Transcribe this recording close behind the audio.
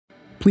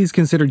Please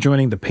consider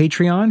joining the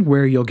Patreon,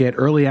 where you'll get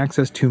early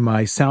access to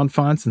my sound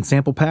fonts and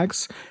sample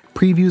packs,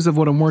 previews of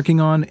what I'm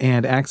working on,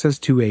 and access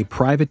to a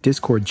private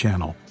Discord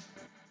channel.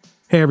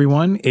 Hey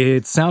everyone,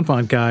 it's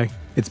SoundFont Guy.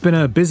 It's been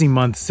a busy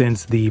month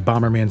since the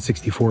Bomberman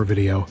 64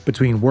 video.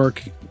 Between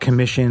work,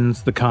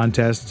 commissions, the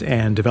contest,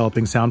 and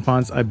developing sound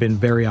fonts, I've been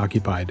very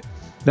occupied.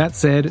 That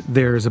said,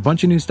 there's a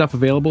bunch of new stuff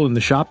available in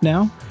the shop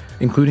now,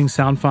 including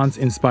sound fonts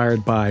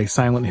inspired by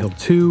Silent Hill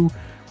 2,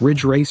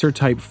 Ridge Racer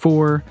Type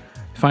 4,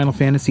 Final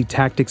Fantasy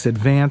Tactics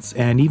Advance,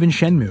 and even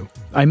Shenmue.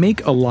 I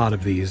make a lot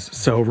of these,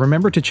 so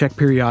remember to check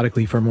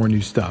periodically for more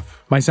new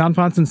stuff. My sound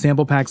fonts and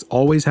sample packs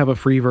always have a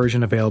free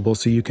version available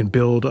so you can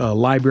build a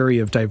library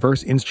of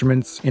diverse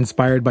instruments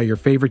inspired by your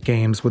favorite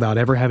games without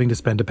ever having to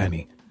spend a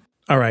penny.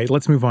 Alright,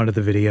 let's move on to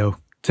the video.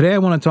 Today I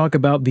want to talk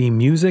about the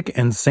music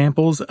and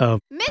samples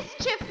of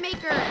Mischief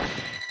Makers!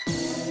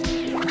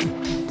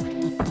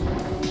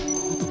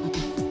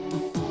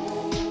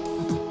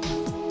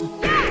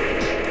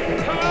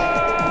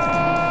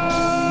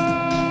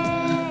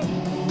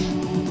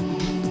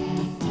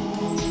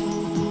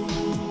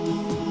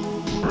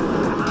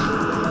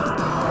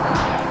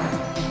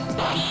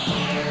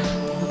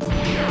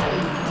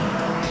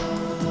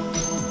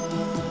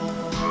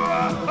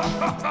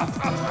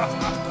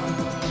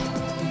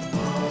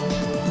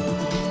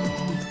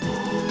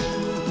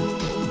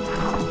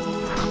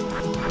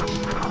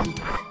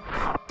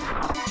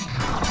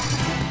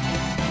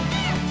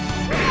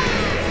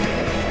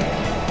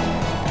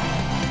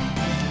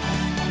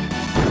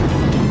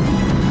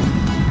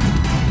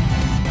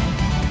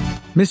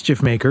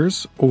 Mischief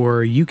Makers,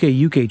 or Yuke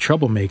Yuke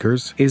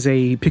Troublemakers, is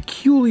a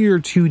peculiar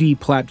 2D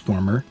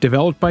platformer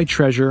developed by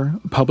Treasure,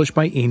 published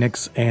by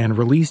Enix, and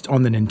released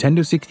on the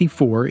Nintendo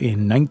 64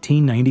 in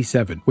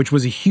 1997, which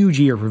was a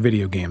huge year for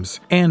video games,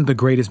 and the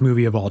greatest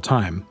movie of all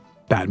time,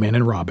 Batman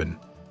and Robin.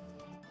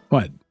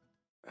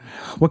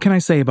 What can I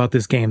say about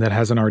this game that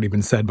hasn't already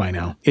been said by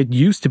now? It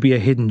used to be a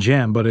hidden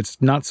gem, but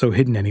it's not so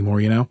hidden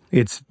anymore, you know?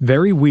 It's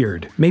very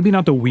weird. Maybe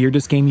not the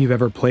weirdest game you've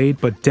ever played,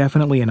 but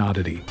definitely an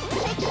oddity.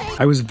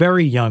 I was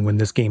very young when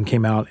this game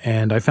came out,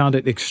 and I found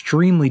it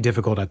extremely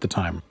difficult at the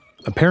time.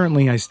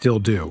 Apparently, I still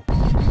do.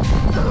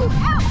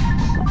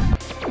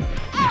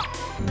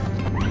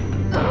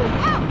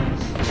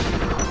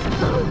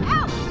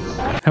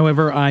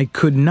 However, I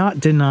could not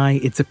deny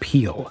its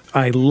appeal.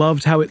 I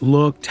loved how it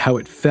looked, how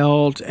it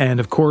felt, and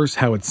of course,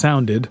 how it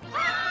sounded.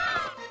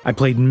 I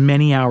played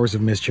many hours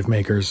of Mischief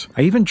Makers.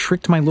 I even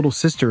tricked my little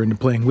sister into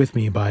playing with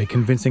me by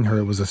convincing her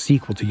it was a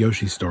sequel to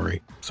Yoshi's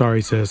Story.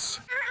 Sorry, sis.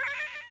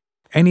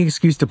 Any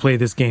excuse to play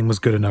this game was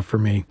good enough for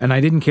me, and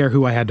I didn't care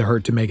who I had to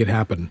hurt to make it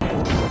happen.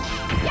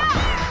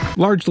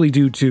 Largely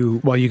due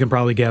to, well, you can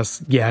probably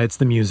guess, yeah, it's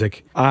the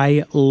music.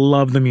 I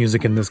love the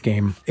music in this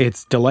game.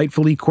 It's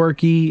delightfully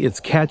quirky,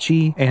 it's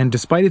catchy, and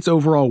despite its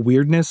overall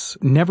weirdness,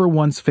 never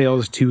once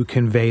fails to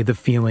convey the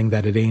feeling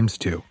that it aims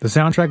to. The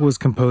soundtrack was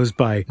composed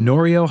by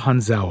Norio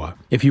Hanzawa.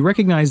 If you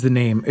recognize the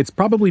name, it's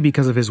probably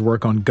because of his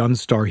work on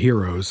Gunstar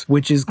Heroes,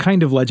 which is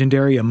kind of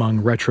legendary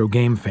among retro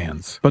game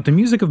fans. But the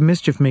music of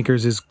Mischief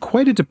Makers is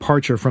quite a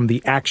departure from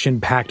the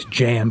action-packed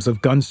jams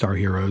of Gunstar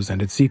Heroes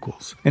and its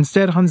sequels.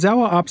 Instead,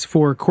 Hanzawa opts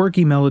for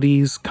quirky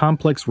melodies,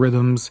 complex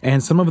rhythms,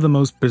 and some of the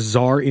most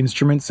bizarre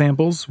instrument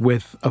samples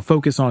with a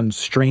focus on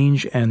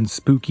strange and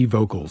spooky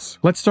vocals.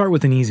 Let's start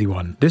with an easy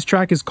one. This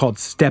track is called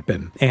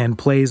Steppin and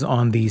plays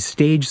on the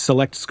stage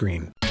select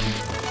screen.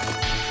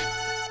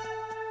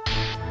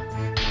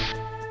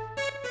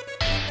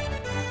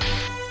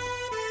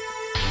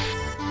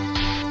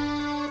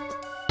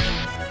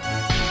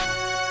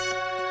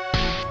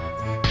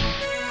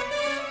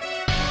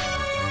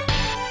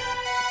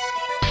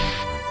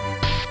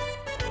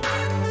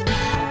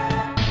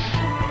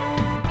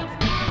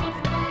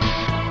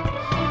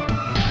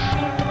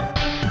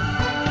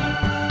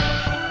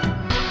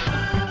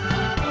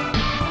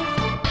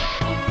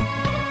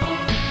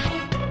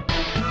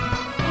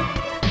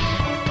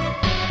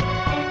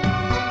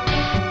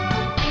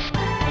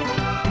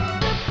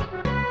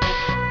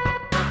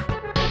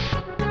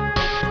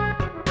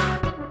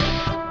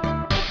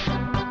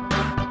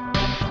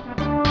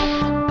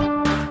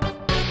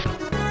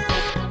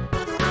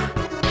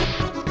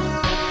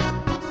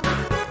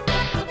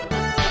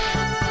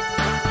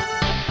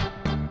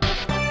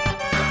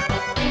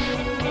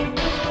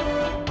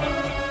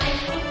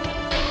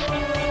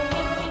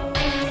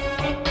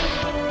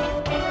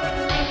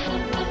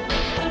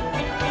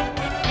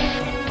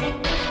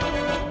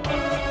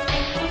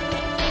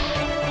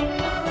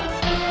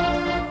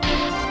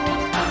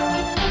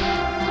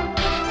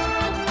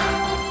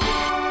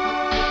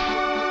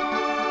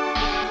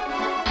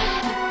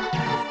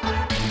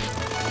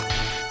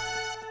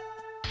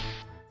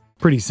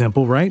 Pretty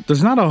simple, right?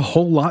 There's not a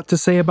whole lot to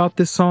say about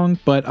this song,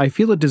 but I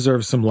feel it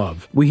deserves some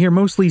love. We hear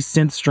mostly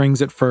synth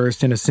strings at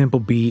first and a simple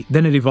beat,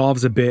 then it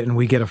evolves a bit and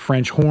we get a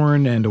French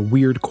horn and a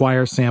weird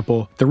choir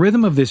sample. The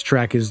rhythm of this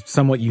track is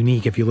somewhat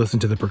unique if you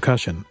listen to the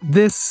percussion.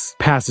 This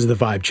passes the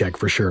vibe check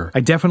for sure. I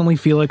definitely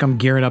feel like I'm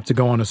gearing up to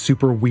go on a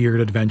super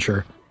weird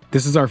adventure.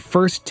 This is our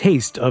first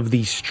taste of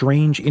the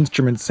strange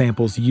instrument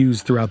samples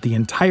used throughout the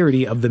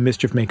entirety of the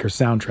Mischief Makers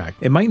soundtrack.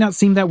 It might not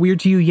seem that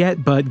weird to you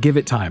yet, but give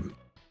it time.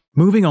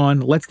 Moving on,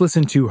 let's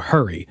listen to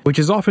Hurry, which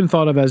is often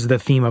thought of as the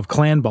theme of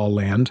Clan Ball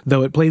Land,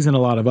 though it plays in a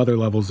lot of other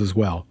levels as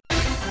well.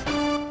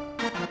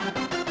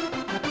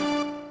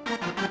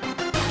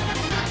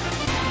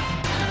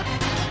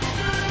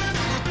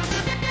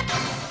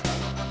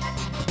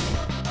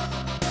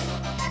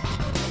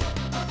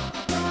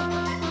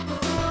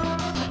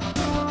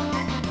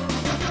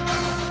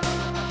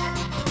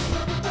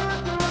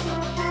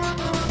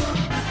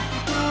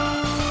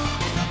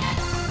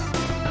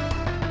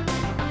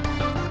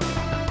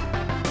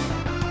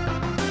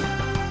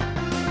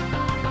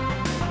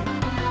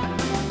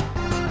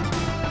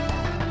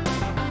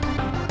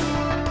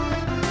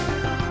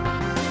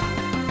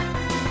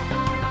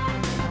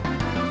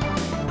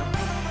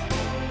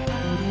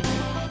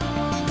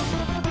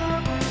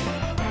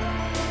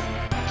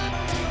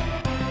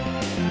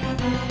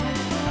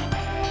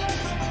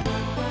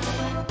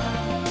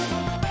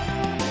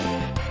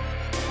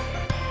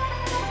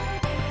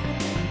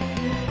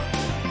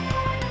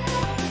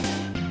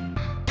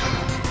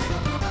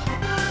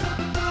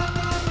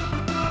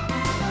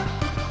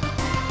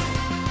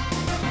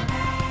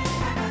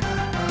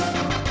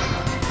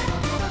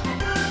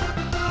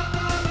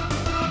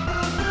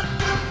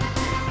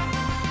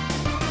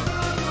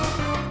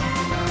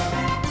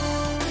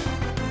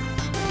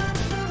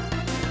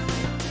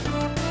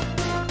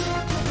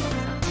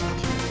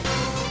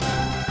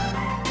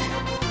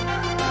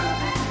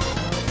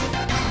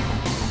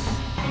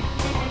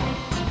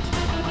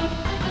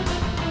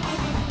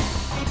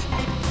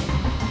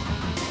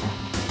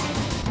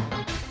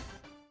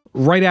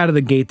 Right out of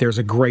the gate, there's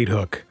a great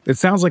hook. It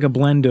sounds like a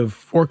blend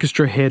of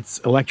orchestra hits,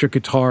 electric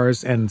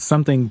guitars, and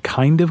something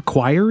kind of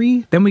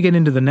choir-y. Then we get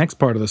into the next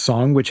part of the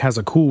song, which has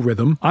a cool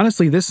rhythm.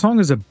 Honestly, this song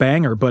is a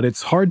banger, but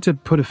it's hard to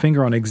put a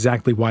finger on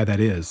exactly why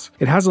that is.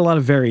 It has a lot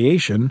of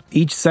variation.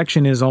 Each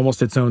section is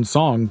almost its own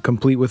song,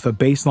 complete with a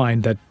bass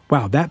line that,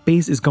 wow, that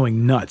bass is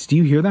going nuts. Do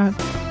you hear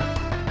that?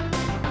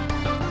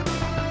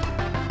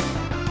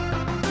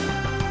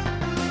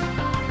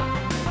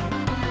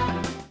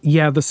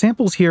 Yeah, the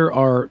samples here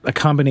are a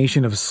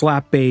combination of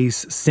slap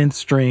bass, synth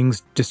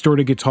strings,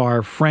 distorted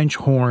guitar, French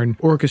horn,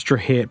 orchestra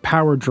hit,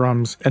 power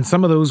drums, and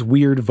some of those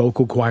weird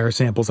vocal choir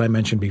samples I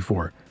mentioned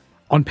before.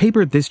 On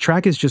paper, this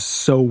track is just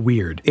so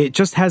weird. It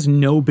just has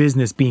no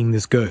business being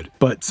this good,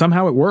 but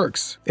somehow it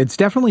works. It's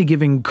definitely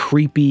giving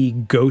creepy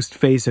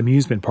Ghostface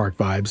amusement park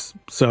vibes,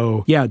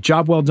 so yeah,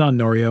 job well done,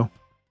 Norio.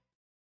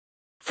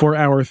 For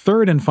our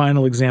third and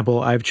final example,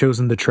 I've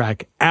chosen the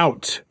track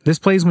Out. This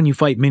plays when you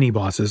fight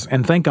mini-bosses,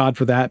 and thank God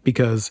for that,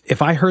 because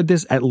if I heard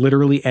this at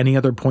literally any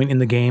other point in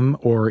the game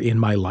or in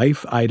my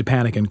life, I'd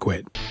panic and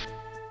quit.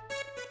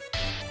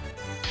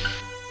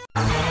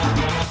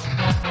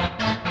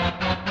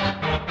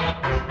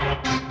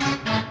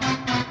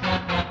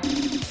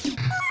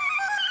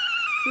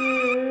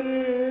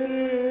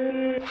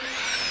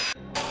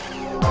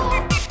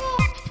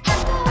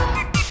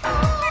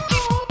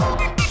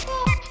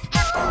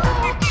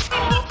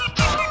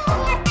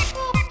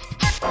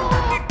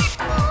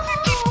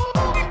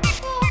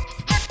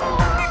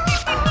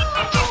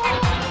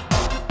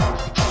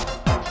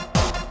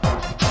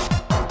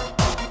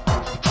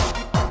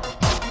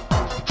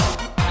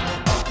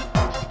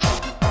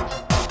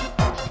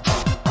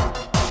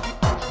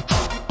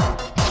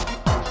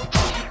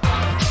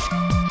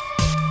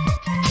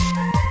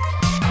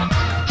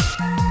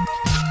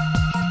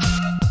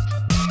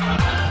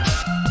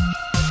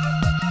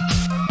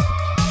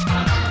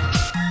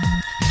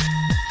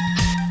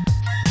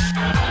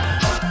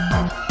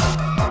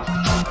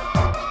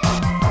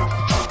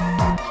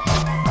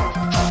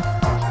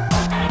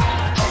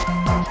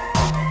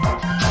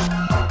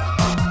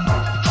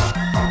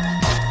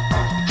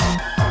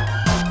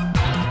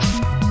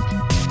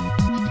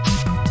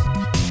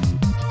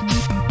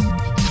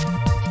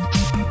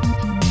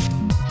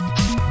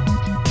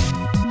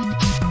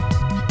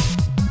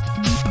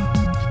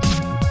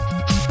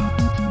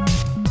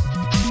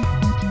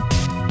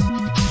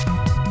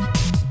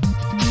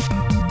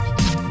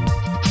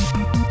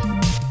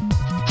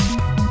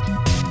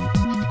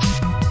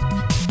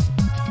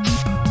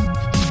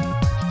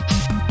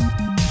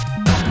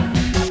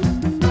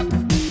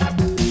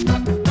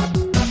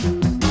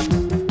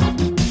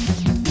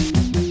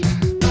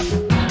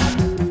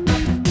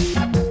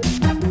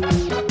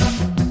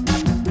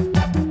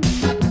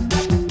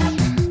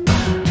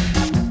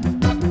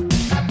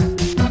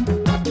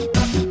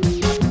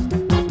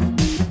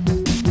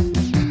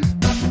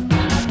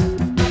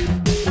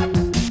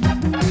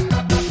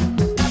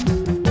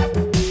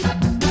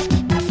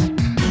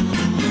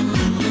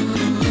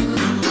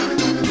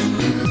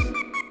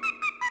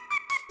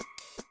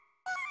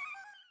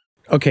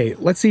 Okay,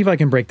 let's see if I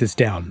can break this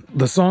down.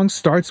 The song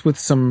starts with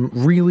some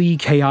really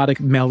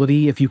chaotic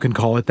melody, if you can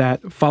call it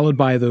that, followed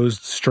by those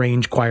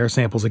strange choir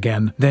samples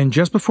again. Then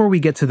just before we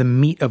get to the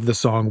meat of the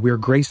song, we're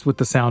graced with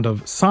the sound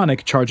of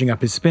Sonic charging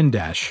up his spin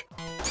dash.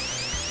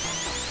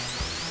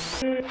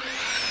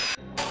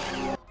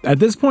 At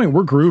this point,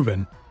 we're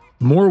grooving.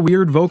 More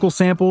weird vocal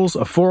samples, a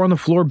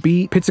 4-on-the-floor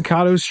beat,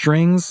 pizzicato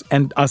strings,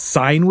 and a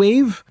sine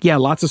wave? Yeah,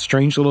 lots of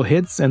strange little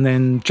hits, and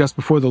then just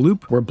before the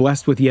loop, we're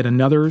blessed with yet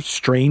another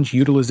strange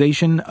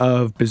utilization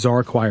of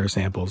bizarre choir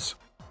samples.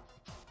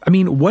 I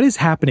mean, what is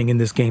happening in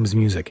this game's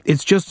music?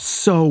 It's just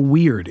so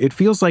weird. It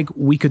feels like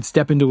we could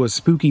step into a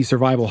spooky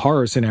survival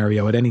horror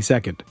scenario at any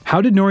second.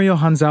 How did Norio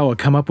Hanzawa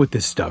come up with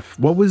this stuff?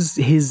 What was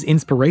his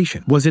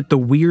inspiration? Was it the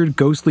weird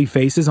ghostly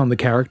faces on the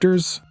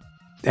characters?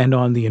 And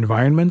on the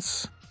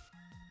environments?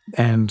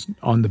 And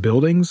on the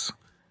buildings?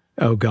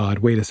 Oh god,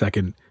 wait a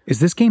second. Is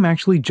this game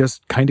actually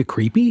just kinda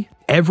creepy?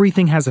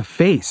 Everything has a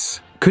face.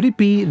 Could it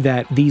be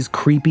that these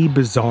creepy,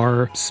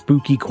 bizarre,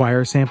 spooky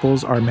choir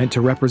samples are meant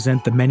to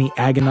represent the many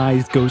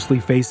agonized, ghostly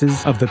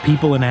faces of the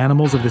people and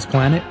animals of this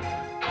planet?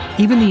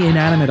 Even the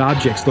inanimate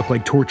objects look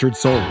like tortured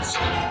souls.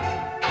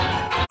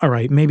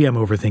 Alright, maybe I'm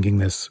overthinking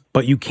this,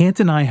 but you can't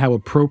deny how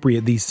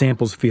appropriate these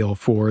samples feel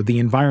for the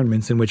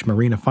environments in which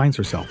Marina finds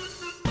herself.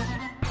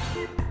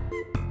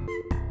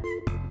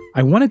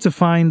 I wanted to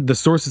find the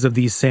sources of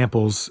these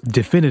samples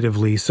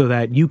definitively so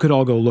that you could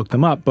all go look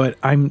them up, but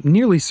I'm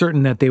nearly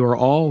certain that they were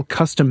all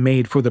custom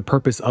made for the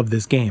purpose of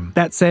this game.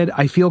 That said,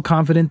 I feel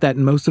confident that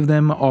most of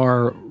them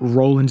are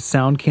Roland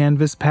sound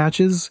canvas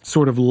patches,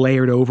 sort of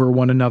layered over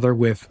one another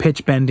with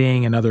pitch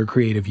bending and other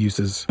creative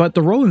uses. But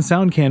the Roland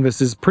sound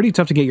canvas is pretty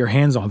tough to get your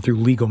hands on through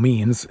legal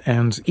means,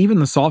 and even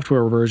the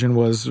software version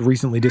was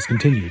recently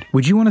discontinued.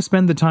 Would you want to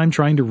spend the time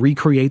trying to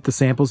recreate the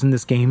samples in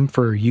this game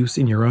for use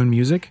in your own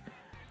music?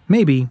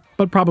 Maybe,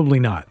 but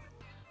probably not.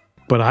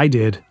 But I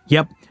did.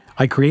 Yep,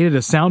 I created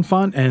a sound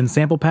font and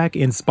sample pack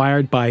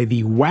inspired by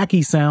the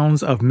wacky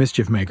sounds of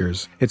Mischief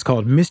Makers. It's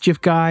called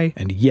Mischief Guy,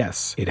 and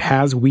yes, it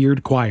has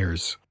weird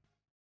choirs.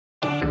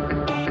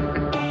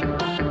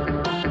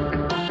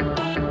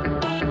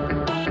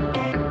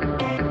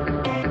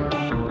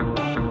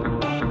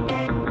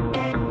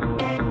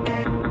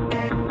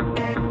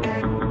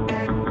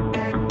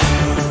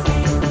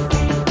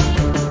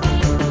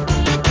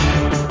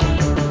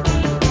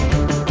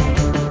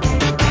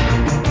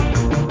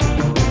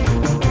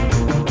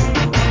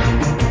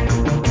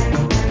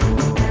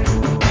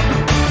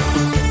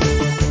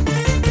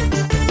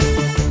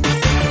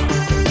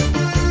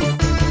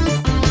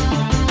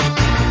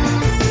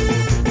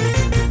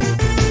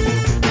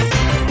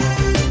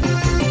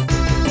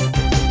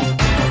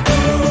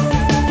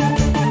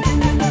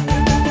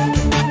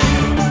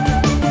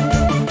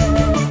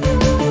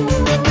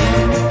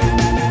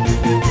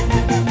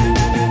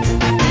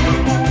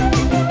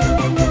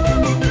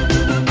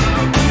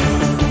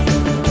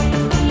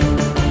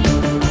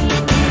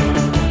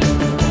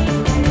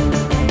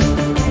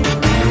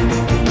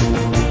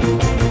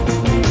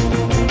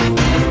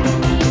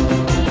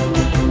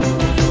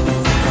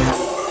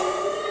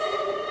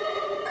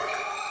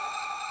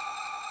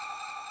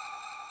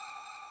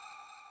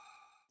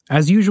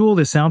 As usual,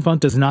 the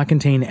SoundFont does not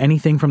contain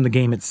anything from the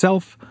game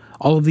itself.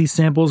 All of these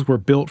samples were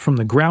built from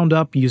the ground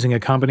up using a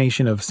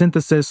combination of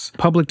synthesis,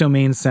 public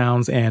domain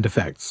sounds, and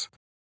effects.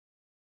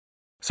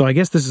 So I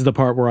guess this is the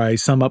part where I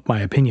sum up my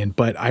opinion,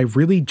 but I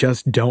really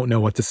just don't know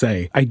what to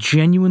say. I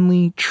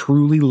genuinely,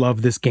 truly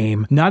love this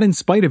game, not in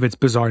spite of its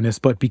bizarreness,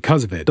 but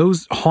because of it.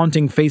 Those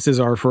haunting faces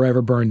are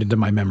forever burned into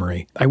my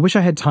memory. I wish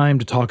I had time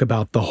to talk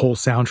about the whole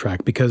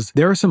soundtrack, because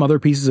there are some other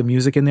pieces of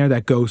music in there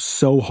that go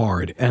so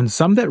hard, and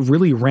some that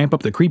really ramp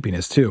up the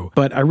creepiness too.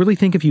 But I really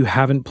think if you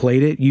haven't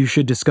played it, you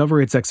should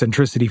discover its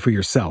eccentricity for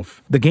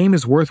yourself. The game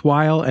is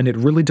worthwhile, and it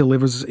really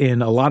delivers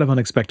in a lot of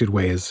unexpected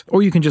ways.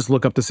 Or you can just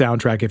look up the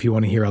soundtrack if you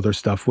want to hear other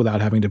stuff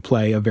without having to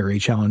play a very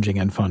challenging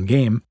and fun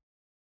game.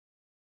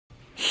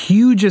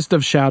 Hugest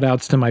of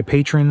shoutouts to my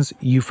patrons.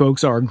 You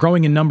folks are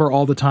growing in number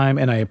all the time,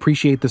 and I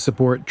appreciate the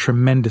support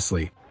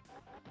tremendously.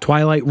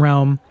 Twilight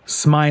Realm,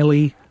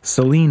 Smiley,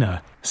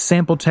 Selena,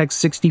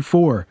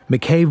 SampleTech64,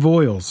 McKay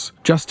Voiles,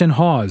 Justin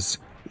Hawes,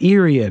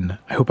 Irian,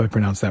 I hope I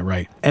pronounced that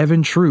right,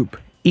 Evan Troop,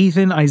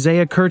 Ethan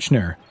Isaiah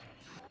Kirchner,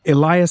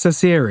 Elias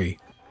Aseri,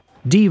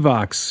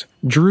 Devox,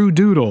 Drew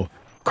Doodle,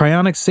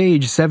 Cryonic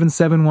Sage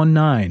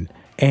 7719,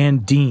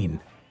 and Dean.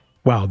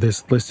 Wow,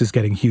 this list is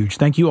getting huge.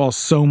 Thank you all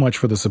so much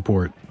for the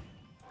support.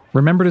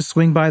 Remember to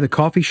swing by the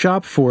coffee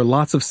shop for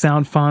lots of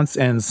sound fonts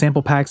and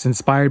sample packs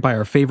inspired by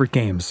our favorite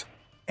games.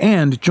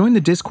 And join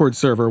the Discord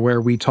server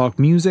where we talk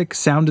music,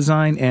 sound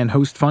design, and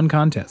host fun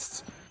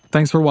contests.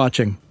 Thanks for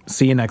watching.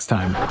 See you next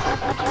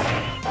time.